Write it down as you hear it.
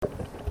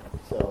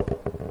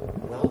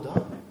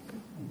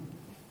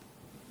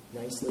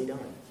nicely done.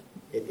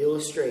 It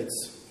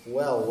illustrates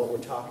well what we're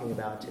talking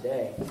about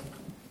today.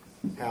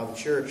 How the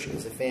church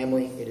is a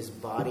family, it is a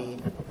body,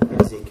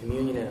 it is a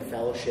communion and a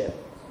fellowship.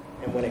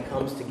 And when it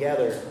comes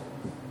together,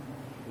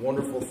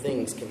 wonderful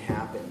things can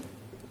happen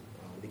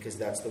because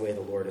that's the way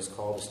the Lord has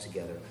called us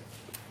together.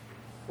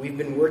 We've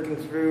been working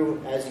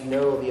through, as you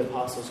know, the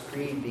Apostles'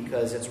 Creed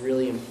because it's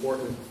really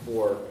important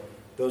for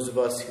those of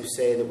us who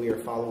say that we are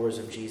followers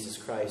of Jesus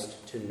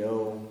Christ to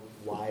know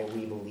why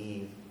we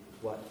believe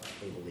what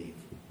we believe.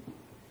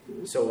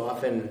 So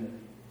often,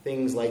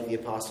 things like the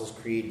Apostles'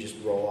 Creed just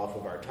roll off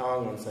of our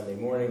tongue on Sunday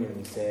morning, and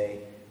we say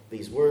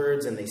these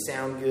words, and they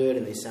sound good,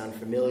 and they sound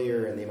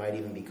familiar, and they might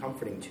even be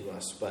comforting to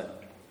us.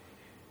 But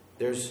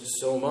there's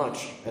so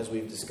much, as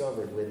we've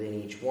discovered, within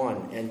each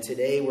one. And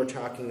today we're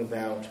talking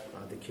about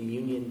the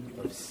communion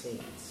of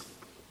saints.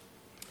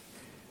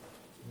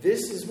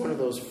 This is one of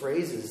those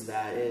phrases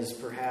that is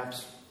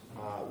perhaps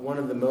one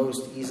of the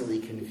most easily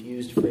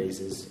confused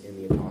phrases in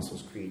the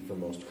Apostles' Creed for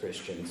most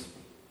Christians.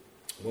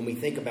 When we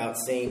think about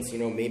saints,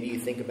 maybe you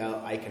think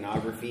about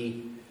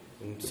iconography,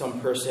 and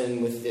some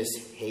person with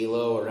this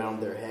halo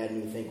around their head,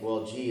 and you think,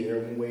 well, gee,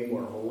 they're way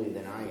more holy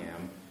than I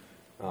am,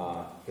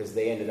 because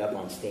they ended up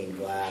on stained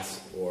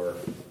glass or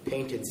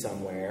painted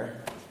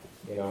somewhere,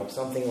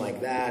 something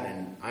like that,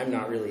 and I'm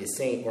not really a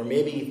saint. Or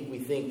maybe we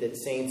think that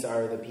saints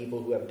are the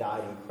people who have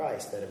died in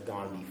Christ that have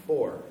gone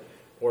before.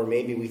 Or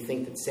maybe we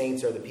think that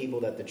saints are the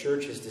people that the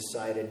church has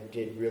decided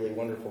did really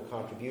wonderful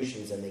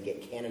contributions and they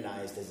get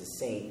canonized as a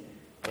saint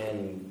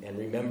and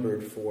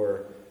remembered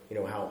for,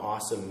 how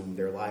awesome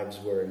their lives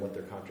were and what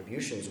their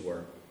contributions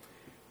were.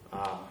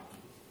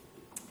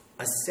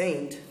 A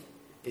saint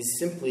is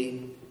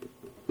simply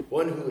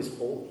one who is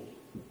holy,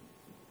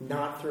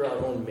 not through our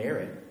own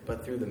merit,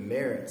 but through the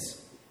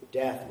merits,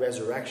 death,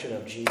 resurrection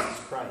of Jesus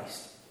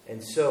Christ.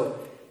 And so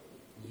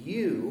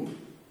you,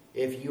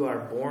 if you are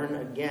born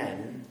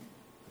again,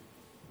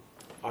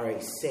 are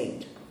a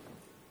saint.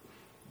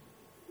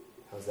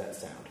 How's that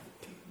sound?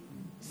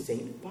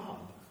 Saint Bob.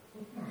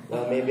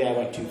 Well, maybe I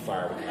went too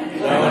far with that.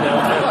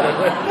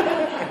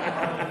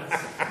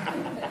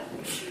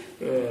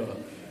 No.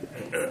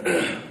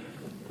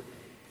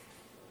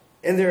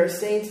 And there are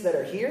saints that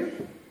are here,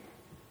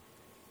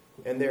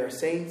 and there are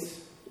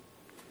saints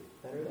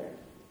that are there.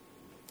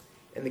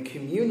 And the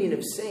communion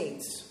of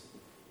saints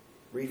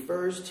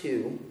refers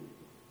to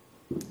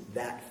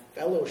that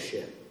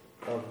fellowship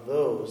of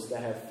those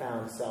that have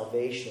found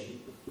salvation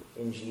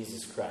in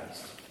Jesus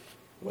Christ.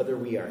 Whether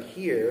we are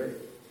here,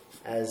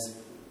 as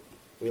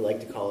we like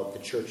to call it, the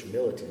church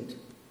militant,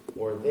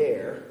 or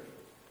there,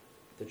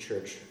 the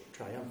church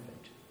triumphant.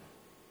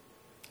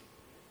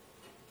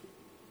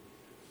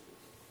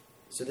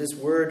 So this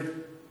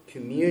word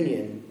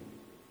communion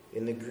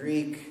in the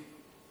Greek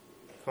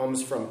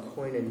comes from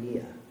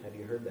koinonia. Have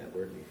you heard that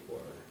word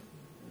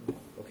before?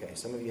 Okay,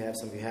 some of you have,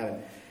 some of you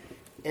haven't.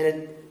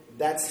 And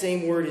that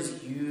same word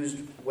is used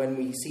when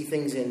we see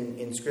things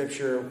in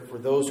Scripture for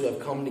those who have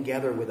come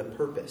together with a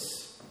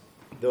purpose,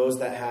 those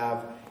that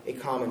have a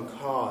common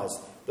cause,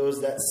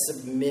 those that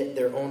submit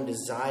their own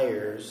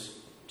desires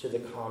to the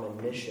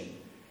common mission.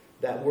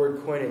 That word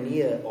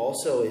koinonia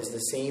also is the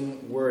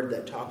same word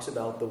that talks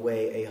about the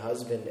way a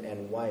husband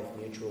and wife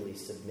mutually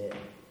submit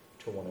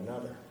to one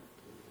another.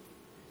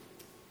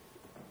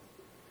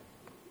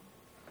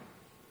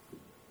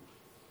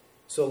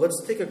 So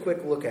let's take a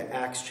quick look at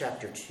Acts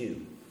chapter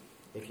 2.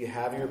 If you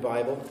have your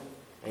Bible,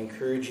 I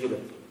encourage you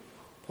to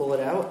pull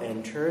it out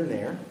and turn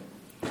there.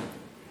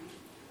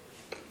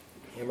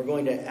 And we're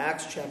going to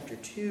Acts chapter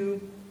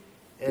 2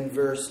 and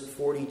verse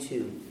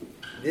 42.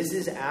 This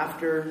is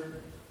after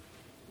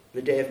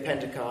the day of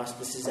Pentecost.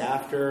 This is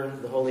after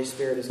the Holy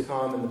Spirit has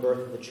come and the birth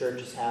of the church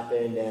has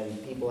happened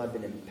and people have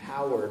been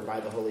empowered by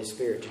the Holy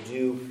Spirit to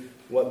do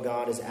what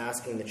God is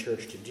asking the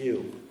church to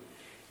do.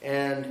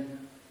 And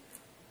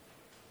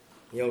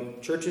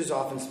churches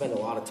often spend a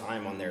lot of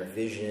time on their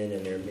vision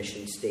and their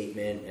mission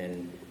statement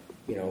and,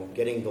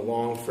 getting the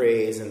long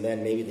phrase and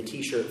then maybe the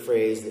t-shirt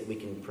phrase that we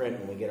can print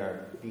when we get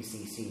our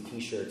BCC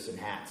t-shirts and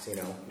hats,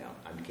 No,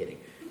 I'm kidding.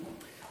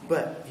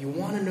 But if you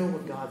want to know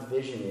what God's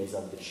vision is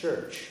of the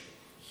church,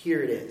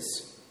 here it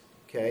is.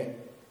 Okay?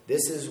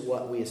 This is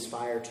what we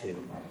aspire to.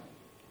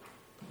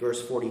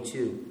 Verse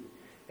 42.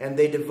 And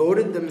they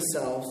devoted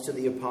themselves to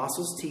the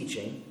apostles'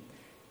 teaching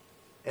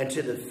and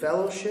to the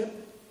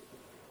fellowship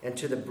and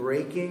to the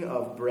breaking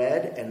of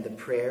bread and the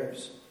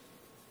prayers.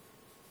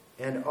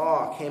 And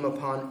awe came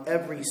upon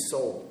every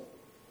soul.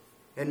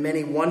 And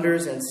many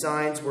wonders and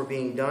signs were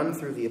being done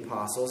through the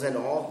apostles, and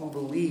all who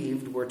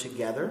believed were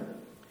together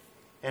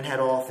and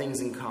had all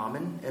things in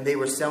common. And they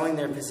were selling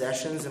their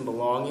possessions and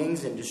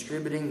belongings and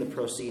distributing the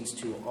proceeds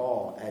to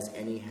all as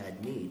any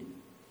had need.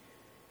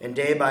 And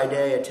day by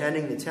day,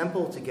 attending the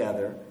temple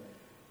together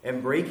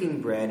and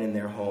breaking bread in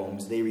their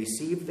homes, they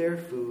received their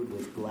food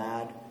with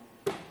glad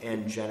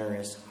and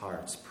generous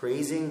hearts,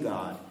 praising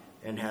God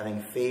and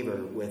having favor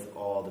with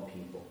all the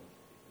people.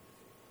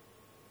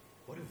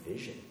 What a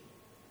vision.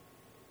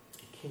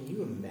 Can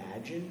you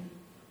imagine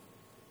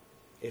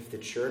if the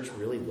church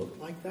really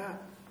looked like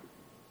that?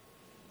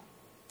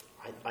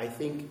 I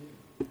think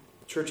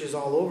churches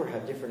all over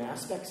have different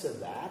aspects of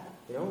that.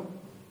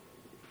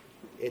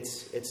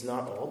 It's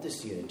not all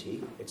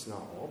disunity, it's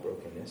not all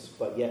brokenness,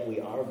 but yet we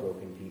are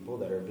broken people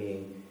that are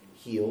being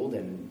healed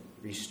and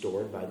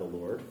restored by the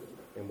Lord.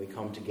 And we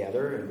come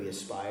together and we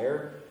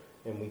aspire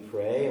and we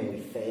pray and we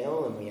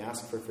fail and we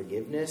ask for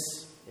forgiveness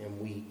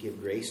and we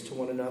give grace to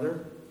one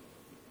another.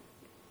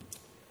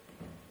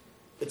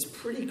 It's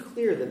pretty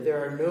clear that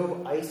there are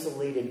no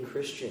isolated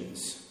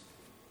Christians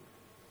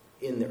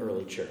in the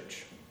early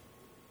church.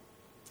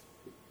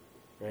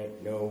 Right?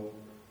 No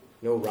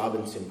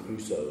Robinson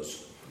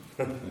Crusoes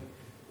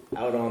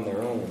out on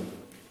their own,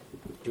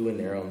 doing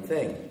their own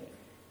thing.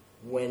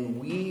 When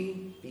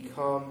we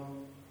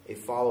become a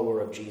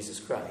follower of Jesus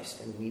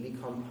Christ and we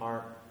become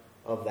part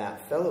of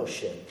that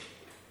fellowship,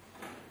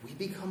 we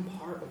become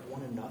part of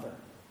one another.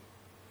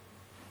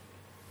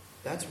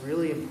 That's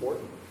really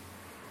important.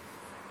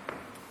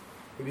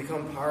 We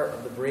become part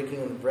of the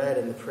breaking of the bread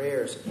and the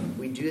prayers.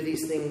 We do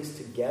these things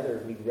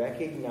together. We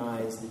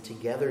recognize the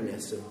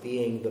togetherness of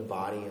being the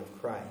body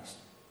of Christ.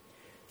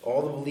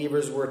 All the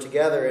believers were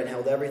together and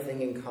held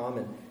everything in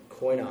common.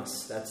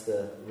 Koinos, that's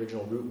the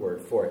original root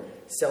word for it.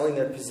 Selling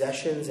their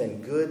possessions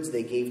and goods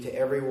they gave to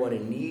everyone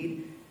in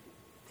need.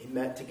 They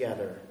met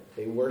together.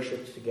 They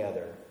worshiped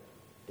together.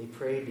 They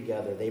prayed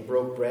together. They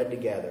broke bread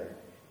together.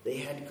 They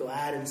had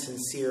glad and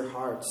sincere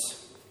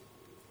hearts.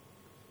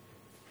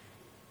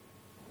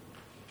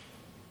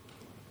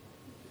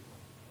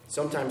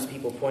 Sometimes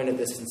people point at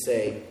this and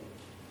say,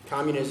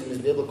 communism is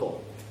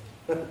biblical.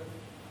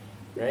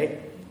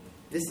 Right?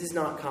 This is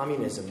not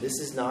communism. This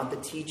is not the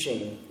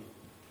teaching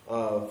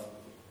of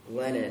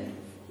Lenin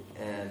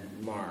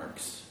and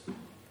Marx.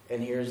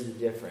 And here's the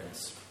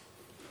difference.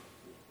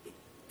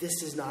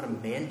 This is not a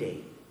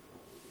mandate.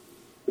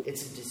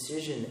 It's a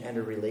decision and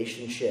a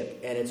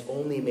relationship, and it's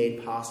only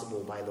made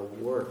possible by the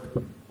work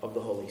of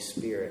the Holy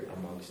Spirit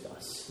amongst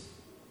us.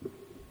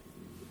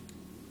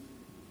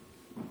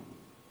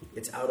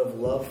 It's out of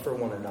love for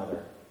one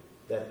another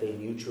that they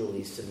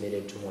mutually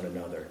submitted to one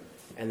another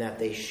and that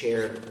they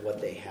shared what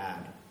they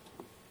had.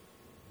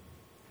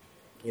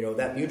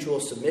 That mutual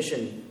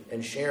submission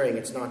and sharing,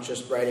 it's not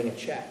just writing a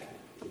check.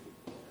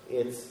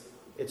 It's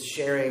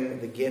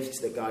sharing the gifts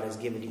that God has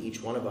given to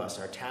each one of us,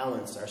 our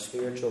talents, our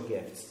spiritual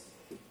gifts.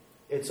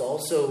 It's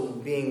also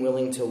being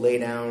willing to lay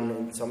down,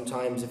 and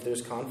sometimes if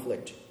there's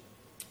conflict,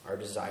 our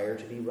desire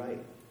to be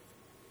right,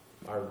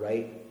 our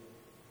right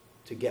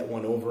to get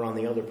one over on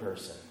the other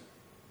person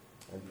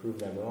and prove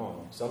them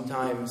wrong.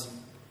 Sometimes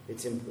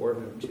it's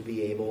important to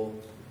be able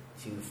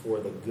to, for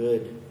the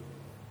good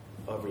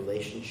of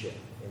relationship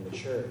in the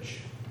church,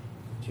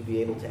 to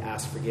be able to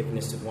ask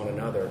forgiveness of one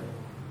another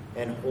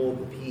and hold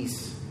the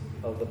peace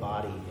of the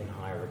body in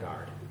high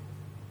regard.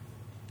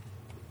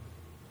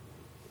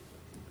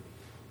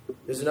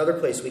 There's another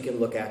place we can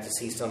look at to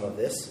see some of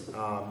this.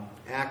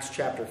 Acts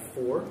chapter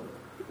 4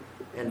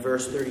 and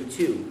verse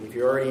 32. If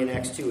you're already in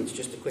Acts 2, it's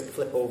just a quick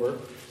flip over.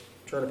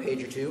 Turn a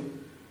page or two.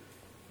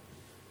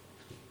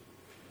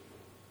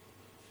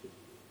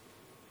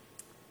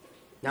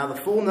 Now the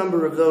full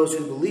number of those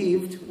who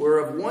believed were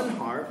of one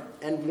heart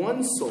and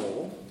one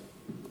soul.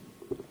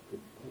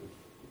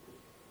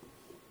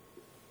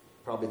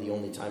 Probably the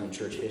only time in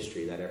church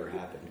history that ever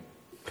happened.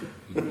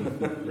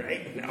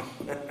 Right? No.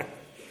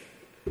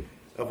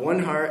 Of one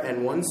heart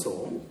and one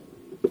soul.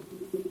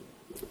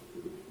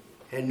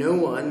 And no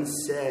one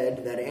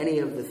said that any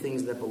of the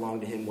things that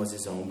belonged to him was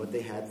his own, but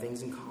they had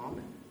things in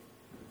common.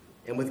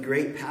 And with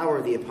great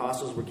power the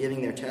apostles were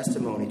giving their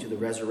testimony to the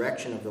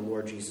resurrection of the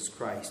Lord Jesus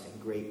Christ,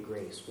 and great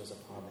grace was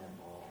upon them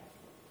all.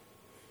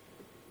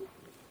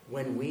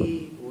 When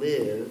we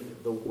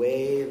live the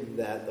way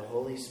that the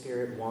Holy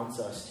Spirit wants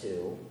us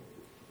to,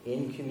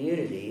 in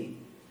community,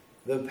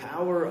 the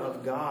power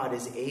of God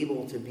is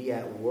able to be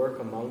at work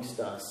amongst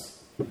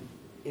us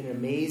in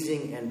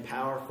amazing and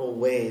powerful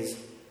ways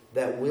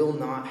that will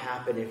not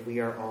happen if we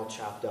are all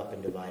chopped up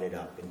and divided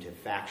up into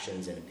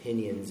factions and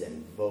opinions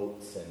and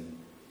votes and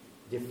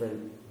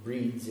different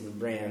breeds and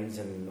brands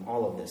and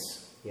all of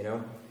this,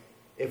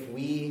 If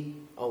we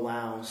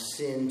allow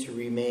sin to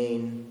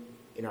remain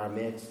in our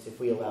midst, if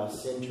we allow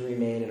sin to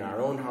remain in our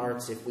own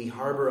hearts, if we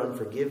harbor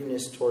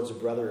unforgiveness towards a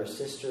brother or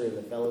sister in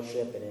the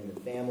fellowship and in the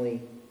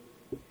family,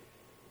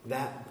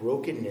 that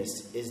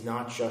brokenness is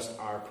not just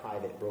our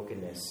private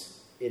brokenness.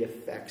 It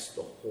affects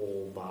the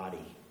whole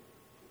body.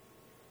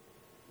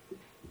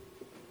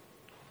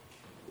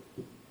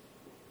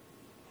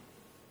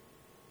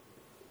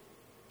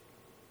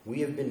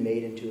 We have been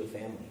made into a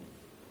family.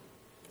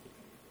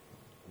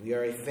 We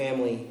are a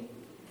family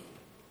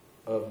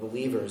of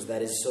believers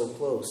that is so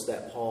close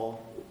that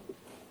Paul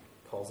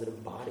calls it a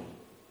body.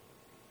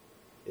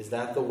 Is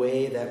that the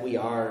way that we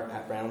are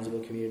at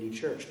Brownsville Community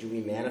Church? Do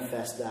we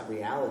manifest that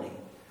reality?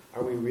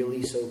 Are we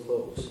really so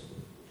close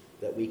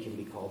that we can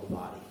be called a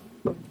body?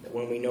 That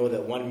when we know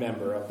that one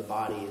member of the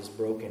body is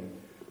broken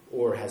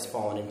or has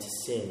fallen into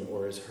sin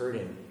or is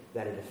hurting,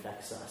 that it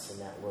affects us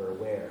and that we're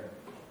aware,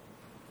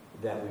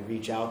 that we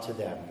reach out to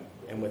them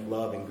and with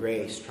love and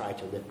grace try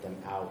to lift them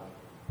out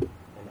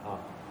and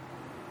up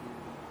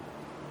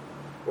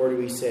Or do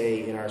we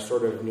say, in our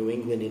sort of New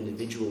England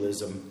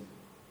individualism,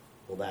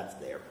 well, that's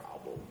their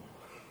problem.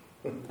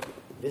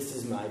 This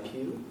is my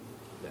pew,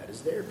 that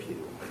is their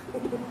pew.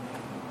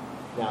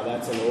 Now,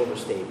 that's an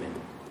overstatement,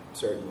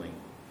 certainly.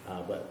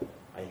 But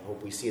I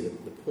hope we see the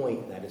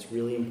point that it's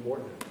really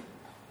important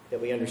that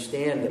we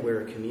understand that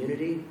we're a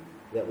community,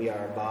 that we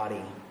are a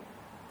body,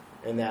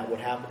 and that what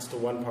happens to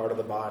one part of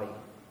the body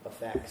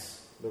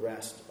affects the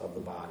rest of the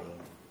body.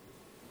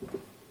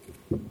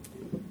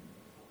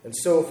 And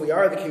so if we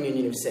are the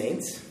communion of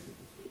saints,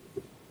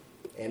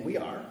 and we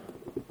are,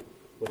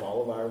 with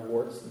all of our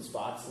warts and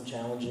spots and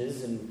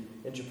challenges and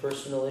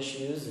interpersonal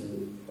issues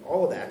and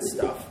all of that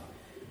stuff,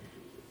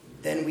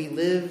 then we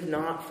live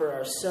not for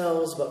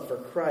ourselves but for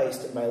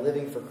Christ. And by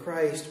living for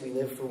Christ, we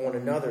live for one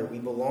another. We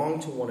belong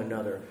to one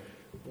another.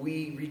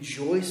 We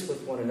rejoice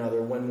with one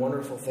another when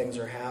wonderful things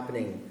are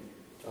happening.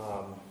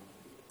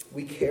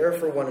 We care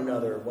for one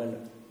another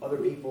when other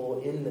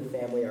people in the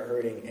family are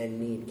hurting and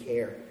need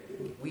care.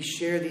 We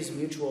share these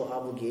mutual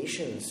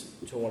obligations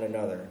to one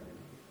another.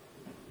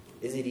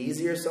 Is it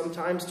easier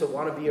sometimes to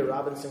want to be a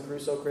Robinson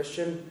Crusoe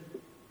Christian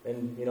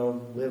and,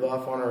 live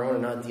off on our own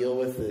and not deal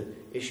with the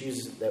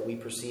issues that we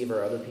perceive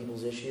are other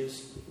people's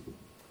issues?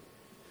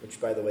 Which,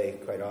 by the way,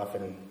 quite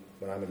often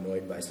when I'm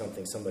annoyed by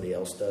something somebody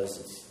else does,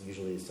 it's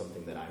usually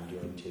something that I'm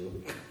doing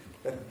too.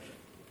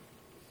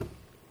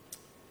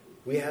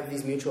 We have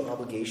these mutual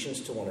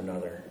obligations to one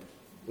another.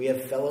 We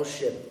have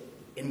fellowship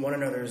in one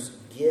another's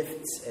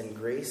gifts and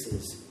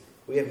graces.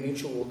 We have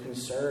mutual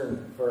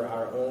concern for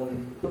our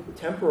own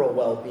temporal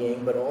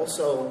well-being, but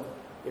also,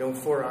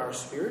 for our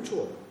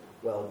spiritual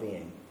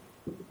well-being.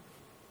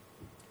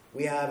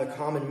 We have a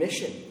common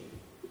mission.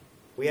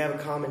 We have a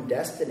common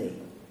destiny.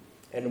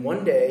 And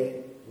one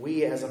day,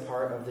 we as a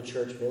part of the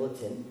church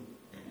militant,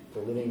 the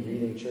living,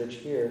 breathing church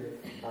here,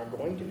 are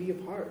going to be a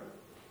part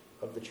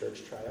of the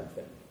church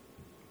triumphant.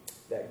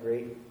 That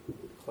great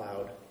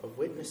cloud of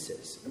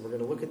witnesses. And we're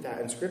going to look at that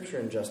in Scripture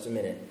in just a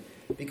minute.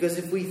 Because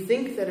if we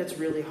think that it's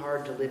really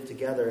hard to live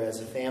together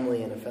as a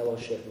family and a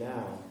fellowship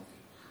now,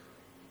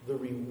 the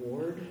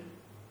reward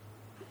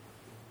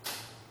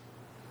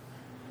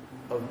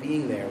of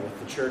being there with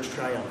the church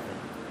triumphant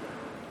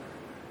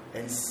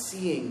and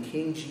seeing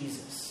King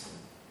Jesus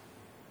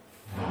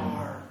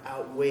far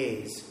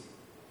outweighs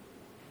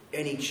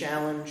any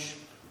challenge,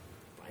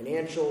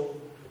 financial,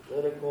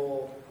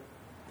 political,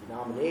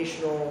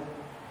 denominational,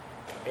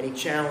 any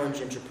challenge,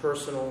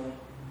 interpersonal,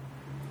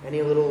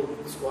 any little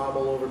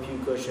squabble over pew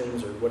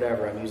cushions or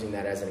whatever. I'm using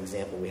that as an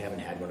example. We haven't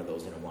had one of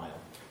those in a while.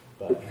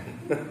 But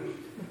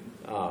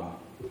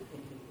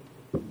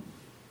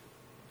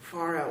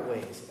far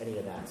outweighs any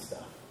of that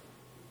stuff.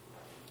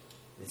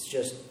 It's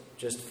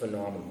just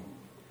phenomenal.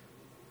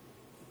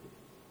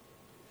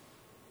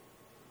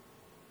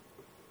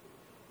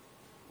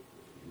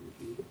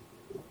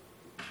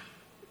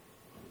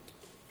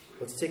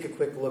 Let's take a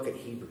quick look at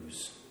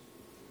Hebrews.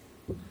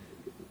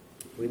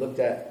 We looked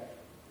at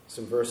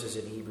some verses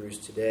in Hebrews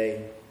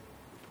today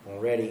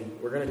already.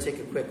 We're going to take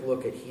a quick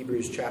look at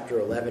Hebrews chapter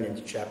 11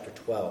 into chapter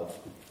 12.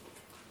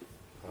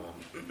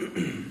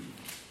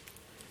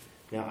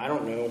 Now, I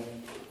don't know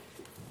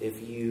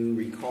if you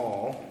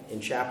recall, in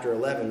chapter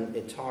 11,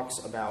 it talks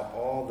about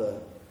all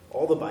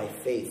the by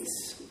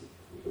faiths.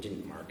 I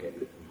didn't mark it.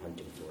 I'm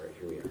hunting for it.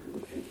 Here we are.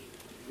 Okay.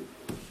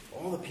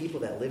 All the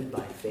people that lived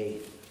by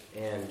faith.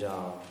 And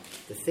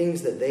the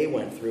things that they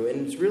went through.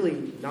 And it's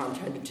really not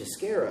intended to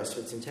scare us.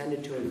 It's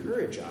intended to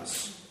encourage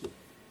us.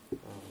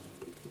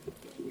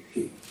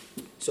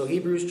 So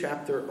Hebrews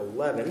chapter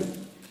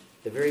 11,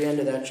 the very end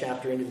of that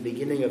chapter into the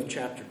beginning of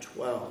chapter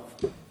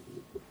 12.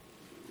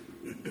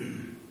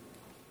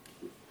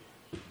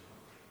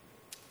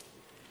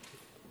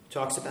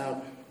 Talks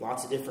about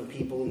lots of different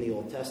people in the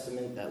Old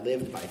Testament that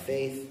lived by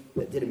faith,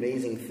 that did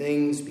amazing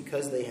things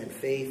because they had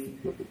faith.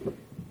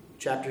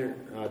 Chapter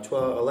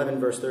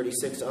 11, verse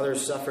 36,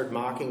 others suffered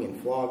mocking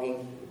and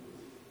flogging,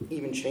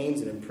 even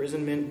chains and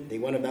imprisonment. They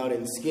went about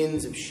in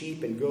skins of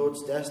sheep and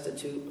goats,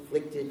 destitute,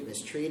 afflicted,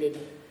 mistreated,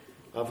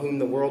 of whom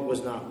the world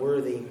was not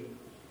worthy,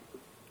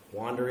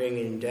 wandering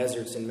in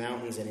deserts and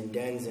mountains and in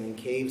dens and in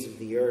caves of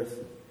the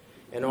earth.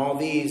 And all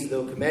these,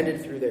 though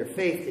commended through their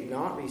faith, did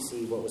not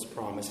receive what was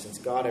promised, since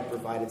God had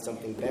provided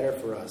something better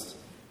for us,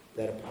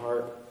 that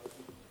apart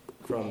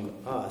from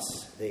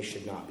us, they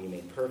should not be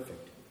made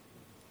perfect.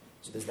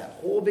 So there's that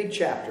whole big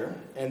chapter,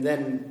 and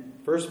then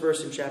first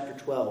verse in chapter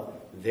 12,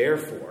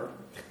 therefore,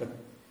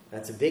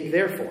 that's a big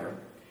therefore,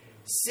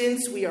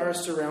 since we are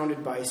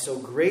surrounded by so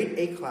great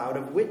a cloud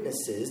of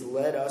witnesses,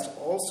 let us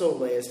also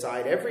lay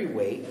aside every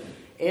weight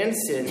and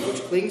sin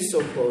which clings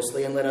so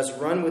closely, and let us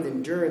run with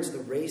endurance the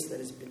race that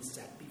has been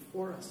set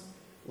before us,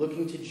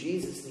 looking to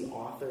Jesus, the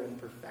author and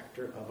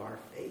perfecter of our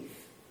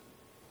faith.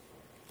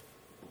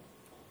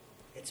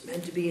 It's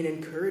meant to be an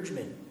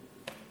encouragement.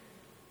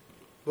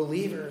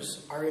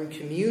 Believers are in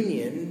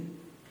communion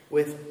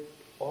with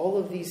all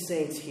of these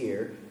saints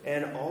here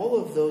and all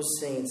of those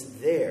saints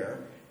there,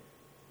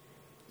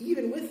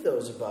 even with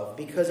those above,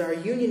 because our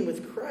union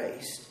with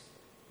Christ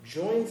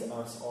joins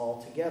us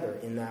all together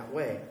in that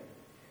way.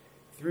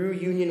 Through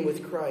union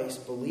with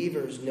Christ,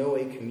 believers know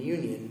a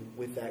communion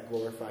with that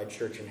glorified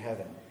church in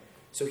heaven.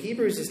 So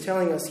Hebrews is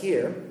telling us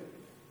here,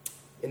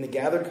 in the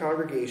gathered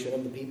congregation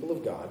of the people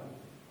of God,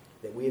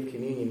 that we have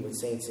communion with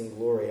saints in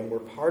glory, and we're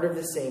part of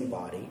the same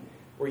body.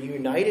 We're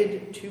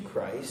united to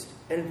Christ,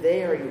 and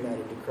they are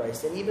united to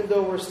Christ. And even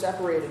though we're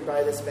separated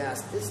by this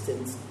vast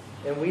distance,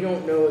 and we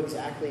don't know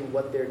exactly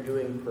what they're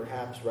doing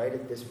perhaps right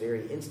at this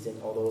very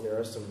instant, although there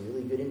are some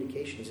really good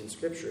indications in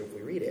Scripture if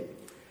we read it,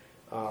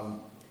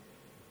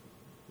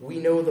 we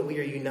know that we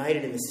are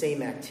united in the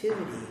same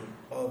activity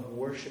of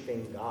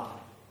worshiping God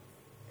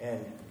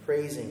and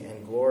praising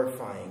and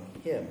glorifying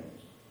Him.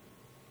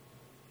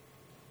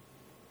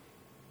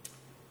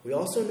 We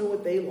also know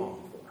what they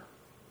long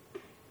for.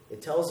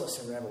 It tells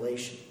us in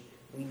Revelation.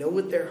 We know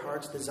what their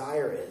heart's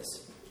desire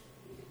is.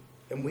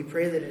 And we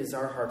pray that it is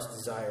our heart's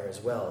desire as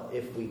well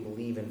if we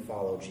believe and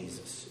follow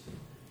Jesus.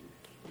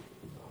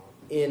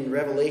 In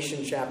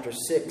Revelation chapter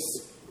 6,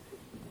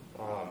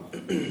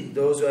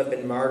 those who have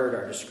been martyred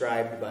are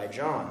described by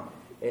John.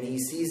 And he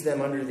sees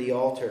them under the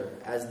altar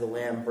as the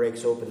Lamb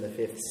breaks open the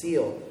fifth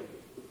seal.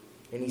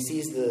 And he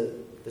sees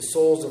the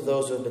souls of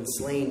those who have been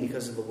slain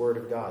because of the word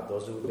of God,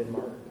 those who have been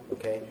martyred.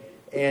 Okay?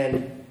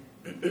 And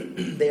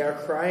they are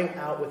crying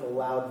out with a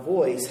loud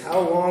voice, "How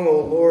long,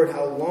 O Lord,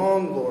 how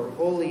long, Lord,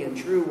 holy and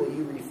true, will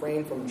you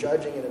refrain from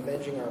judging and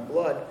avenging our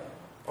blood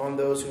on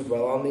those who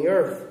dwell on the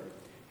earth?"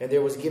 And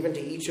there was given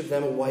to each of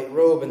them a white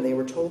robe, and they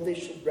were told they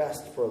should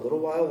rest for a little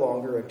while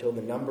longer until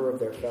the number of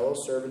their fellow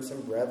servants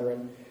and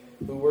brethren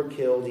who were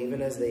killed,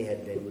 even as they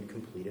had been, would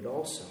complete it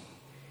also.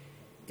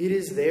 It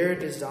is their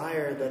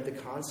desire that the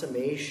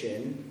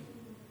consummation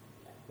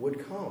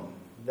would come,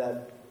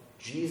 that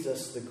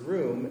Jesus, the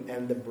groom,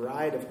 and the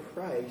bride of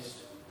Christ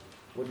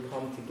would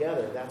come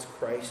together. That's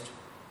Christ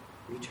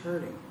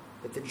returning.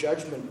 That the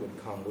judgment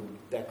would come,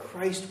 that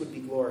Christ would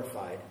be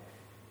glorified,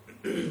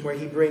 where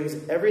he brings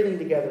everything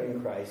together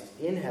in Christ,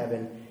 in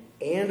heaven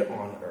and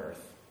on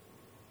earth.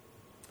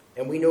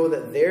 And we know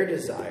that their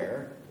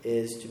desire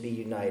is to be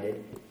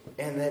united,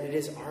 and that it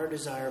is our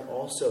desire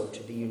also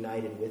to be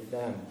united with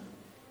them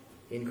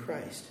in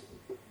Christ.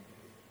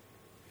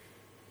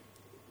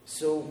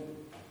 So,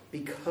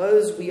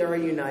 because we are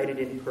united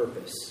in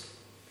purpose,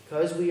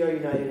 because we are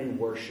united in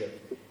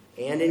worship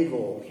and in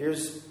goal,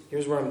 here's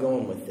where I'm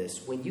going with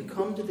this. When you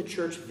come to the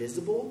church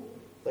visible,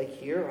 like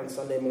here on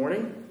Sunday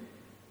morning,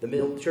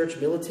 the church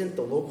militant,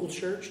 the local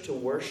church, to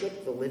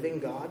worship the living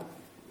God,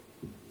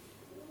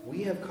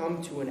 we have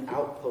come to an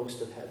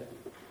outpost of heaven,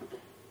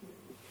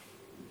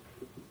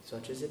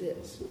 such as it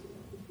is.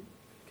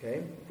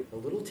 Okay? A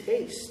little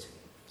taste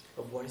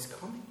of what is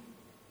coming.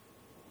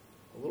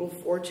 A little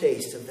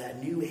foretaste of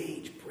that new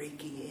age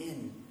breaking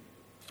in.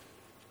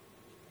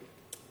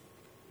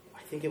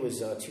 I think it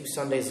was 2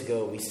 Sundays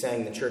ago we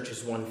sang "The Church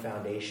is One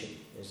Foundation."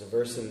 There's a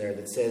verse in there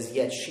that says,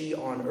 "Yet she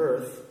on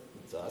earth,"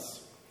 it's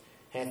us,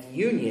 "hath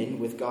union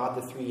with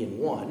God the Three in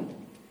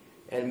One,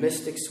 and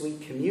mystic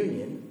sweet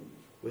communion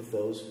with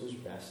those whose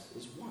rest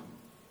is one."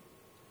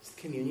 It's the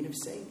communion of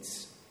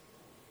saints.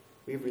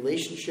 We have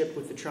relationship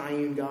with the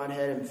triune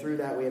Godhead, and through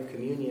that we have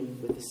communion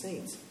with the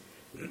saints.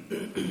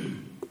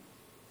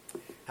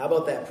 How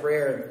about that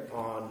prayer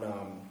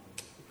on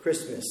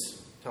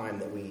Christmas time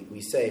that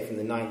we say from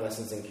the 9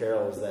 lessons and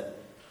carols that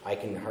I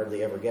can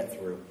hardly ever get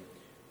through?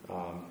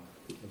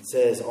 It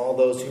says, "All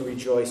those who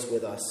rejoice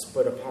with us,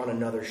 but upon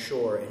another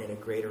shore and in a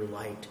greater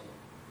light.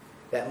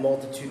 That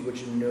multitude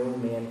which no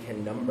man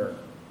can number,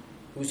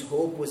 whose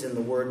hope was in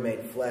the Word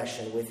made flesh,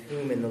 and with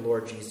whom in the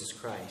Lord Jesus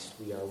Christ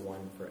we are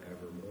one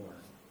forevermore."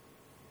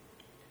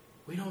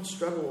 We don't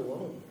struggle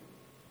alone.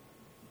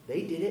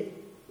 They did it.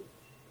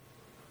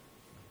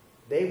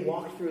 They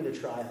walked through the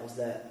trials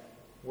that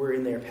were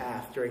in their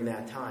path during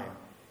that time.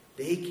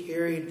 They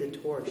carried the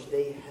torch.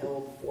 They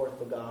held forth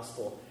the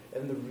gospel.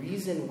 And the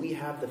reason we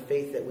have the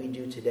faith that we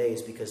do today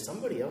is because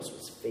somebody else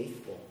was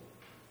faithful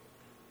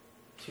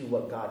to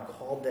what God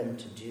called them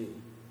to do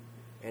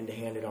and to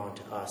hand it on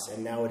to us.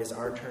 And now it is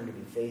our turn to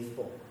be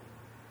faithful,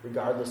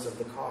 regardless of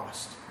the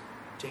cost,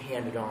 to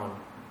hand it on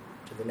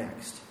to the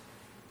next.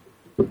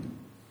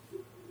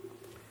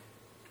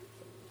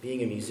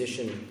 Being a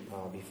musician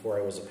before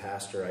I was a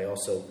pastor,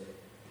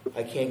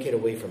 I can't get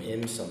away from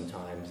hymns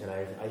sometimes, and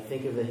I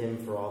think of the hymn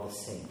 "For All the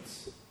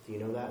Saints." Do you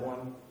know that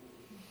one?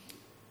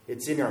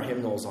 It's in our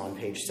hymnals on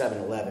page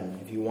 711.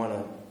 If you want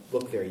to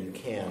look there, you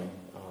can.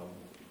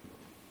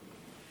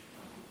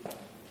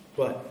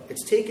 But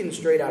it's taken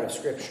straight out of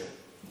Scripture.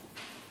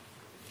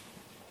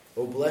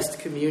 "O blessed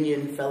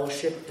communion,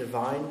 fellowship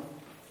divine,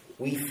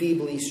 we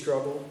feebly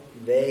struggle,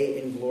 they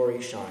in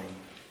glory shine.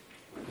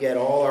 Yet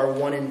all are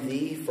one in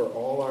thee, for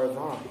all are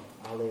thine.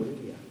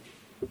 Alleluia."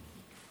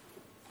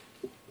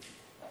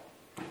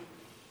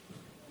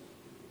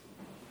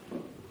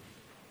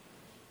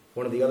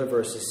 One of the other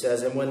verses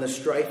says, "And when the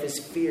strife is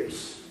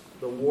fierce,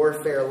 the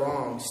warfare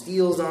long,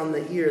 steals on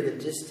the ear the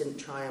distant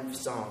triumph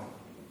song.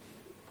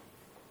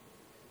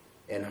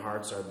 And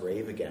hearts are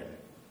brave again,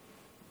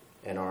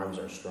 and arms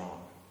are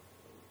strong."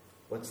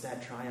 What's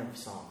that triumph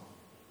song?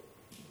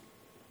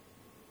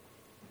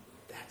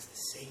 That's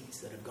the saints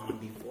that have gone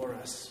before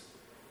us.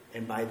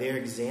 And by their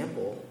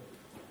example,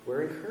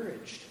 we're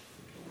encouraged.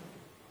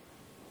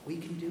 We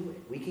can do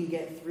it. We can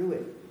get through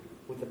it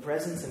with the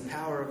presence and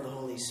power of the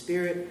Holy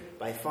Spirit,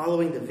 by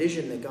following the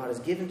vision that God has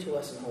given to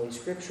us in Holy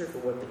Scripture for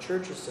what the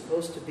church is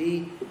supposed to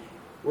be,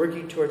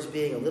 working towards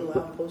being a little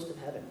outpost of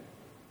heaven.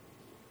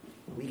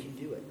 We can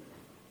do it.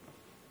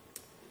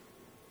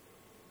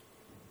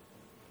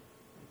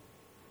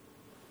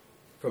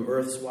 From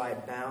earth's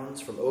wide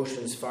bounds, from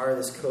ocean's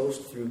farthest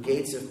coast, through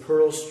gates of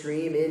pearl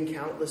stream in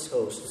countless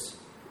hosts,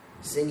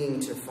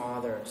 singing to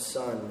Father,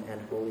 Son,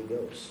 and Holy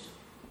Ghost.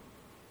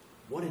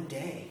 What a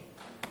day.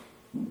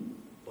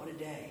 What a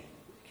day.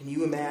 Can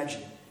you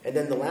imagine? And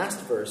then the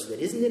last verse that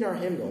isn't in our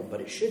hymnal, but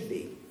it should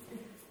be.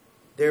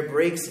 There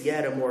breaks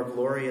yet a more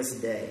glorious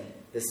day.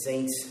 The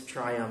saints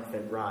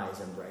triumphant rise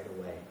in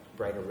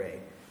bright array.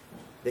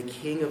 The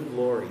King of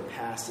glory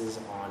passes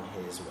on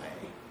his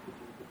way.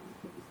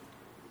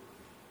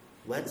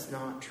 Let's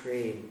not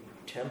trade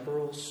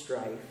temporal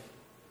strife,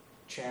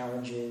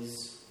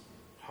 challenges,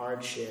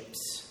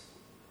 hardships,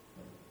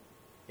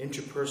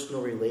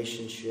 interpersonal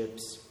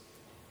relationships,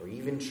 or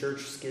even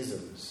church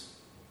schisms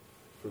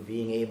for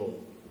being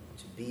able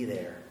to be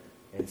there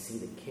and see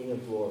the King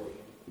of glory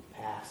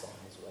pass on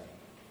his way.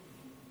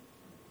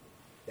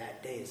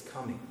 That day is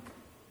coming.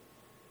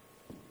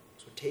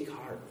 So take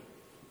heart.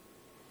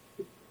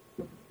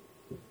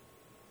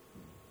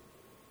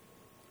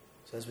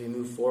 So as we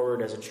move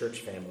forward as a church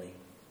family,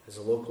 as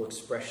a local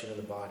expression of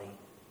the body,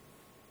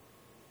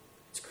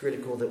 it's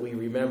critical that we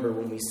remember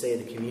when we say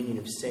the communion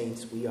of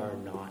saints, we are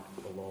not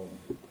alone.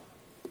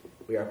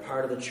 We are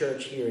part of the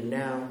church here and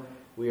now.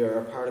 We are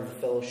a part of the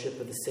fellowship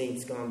of the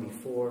saints gone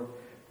before.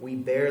 We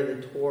bear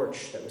the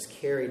torch that was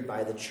carried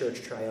by the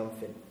church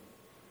triumphant.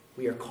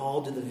 We are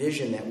called to the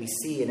vision that we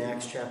see in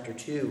Acts chapter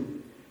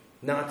 2,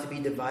 not to be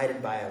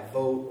divided by a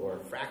vote or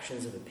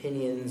fractions of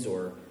opinions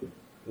or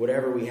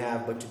whatever we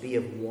have, but to be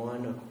of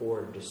one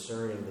accord,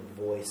 discerning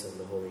the voice of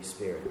the Holy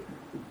Spirit,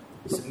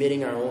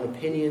 submitting our own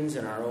opinions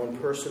and our own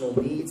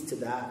personal needs to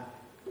that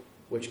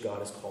which God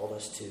has called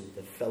us to,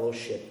 the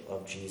fellowship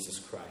of Jesus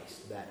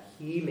Christ, that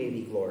he may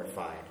be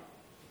glorified,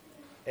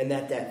 and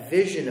that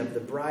vision of the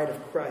bride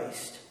of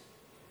Christ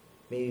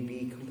may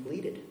be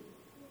completed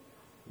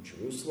in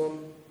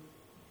Jerusalem,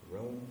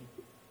 Rome,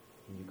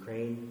 in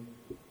Ukraine,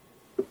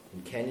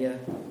 in Kenya,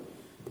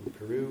 in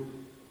Peru,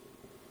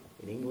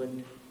 in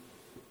England,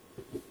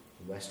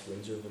 in West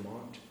Windsor,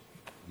 Vermont.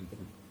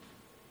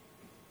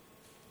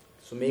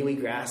 So may we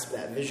grasp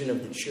that vision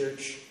of the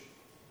church.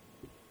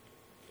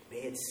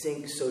 May it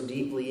sink so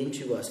deeply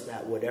into us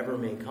that whatever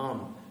may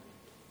come,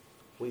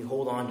 we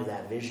hold on to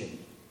that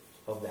vision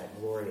of that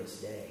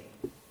glorious day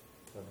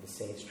of the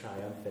saints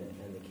triumphant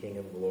and the King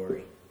of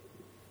glory.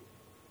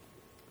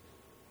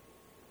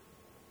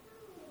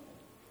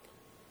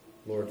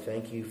 Lord,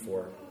 thank you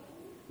for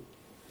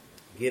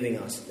giving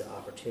us the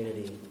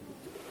opportunity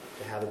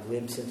to have a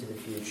glimpse into the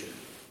future.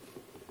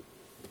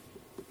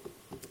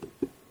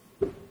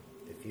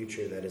 The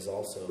future that is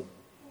also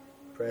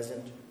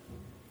present,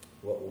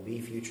 what will be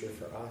future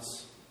for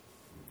us.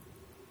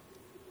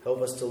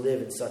 Help us to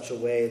live in such a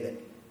way that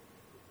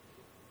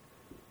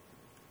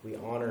we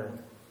honor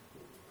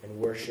and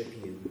worship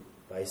you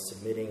by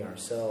submitting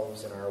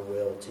ourselves and our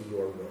will to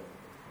your will.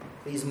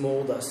 Please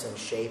mold us and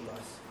shape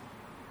us.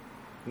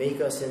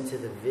 Make us into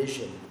the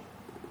vision,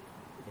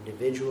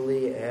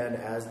 individually and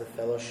as the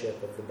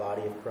fellowship of the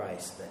body of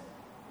Christ that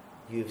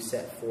you have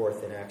set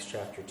forth in Acts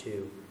chapter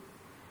 2.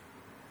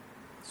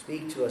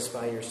 Speak to us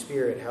by your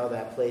Spirit how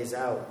that plays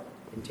out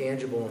in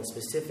tangible and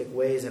specific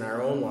ways in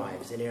our own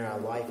lives and in our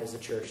life as a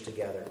church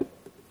together.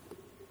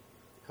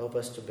 Help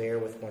us to bear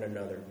with one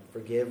another,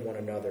 forgive one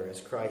another as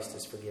Christ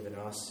has forgiven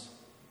us.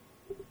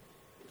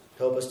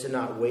 Help us to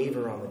not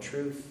waver on the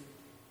truth,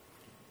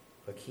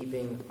 but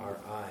keeping our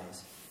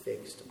eyes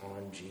fixed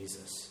on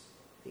Jesus,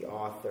 the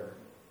author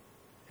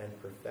and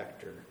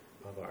perfecter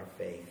of our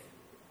faith.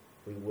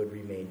 We would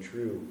remain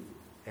true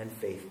and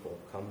faithful,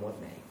 come what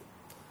may.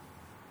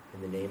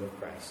 In the name of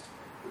Christ.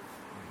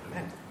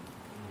 Amen.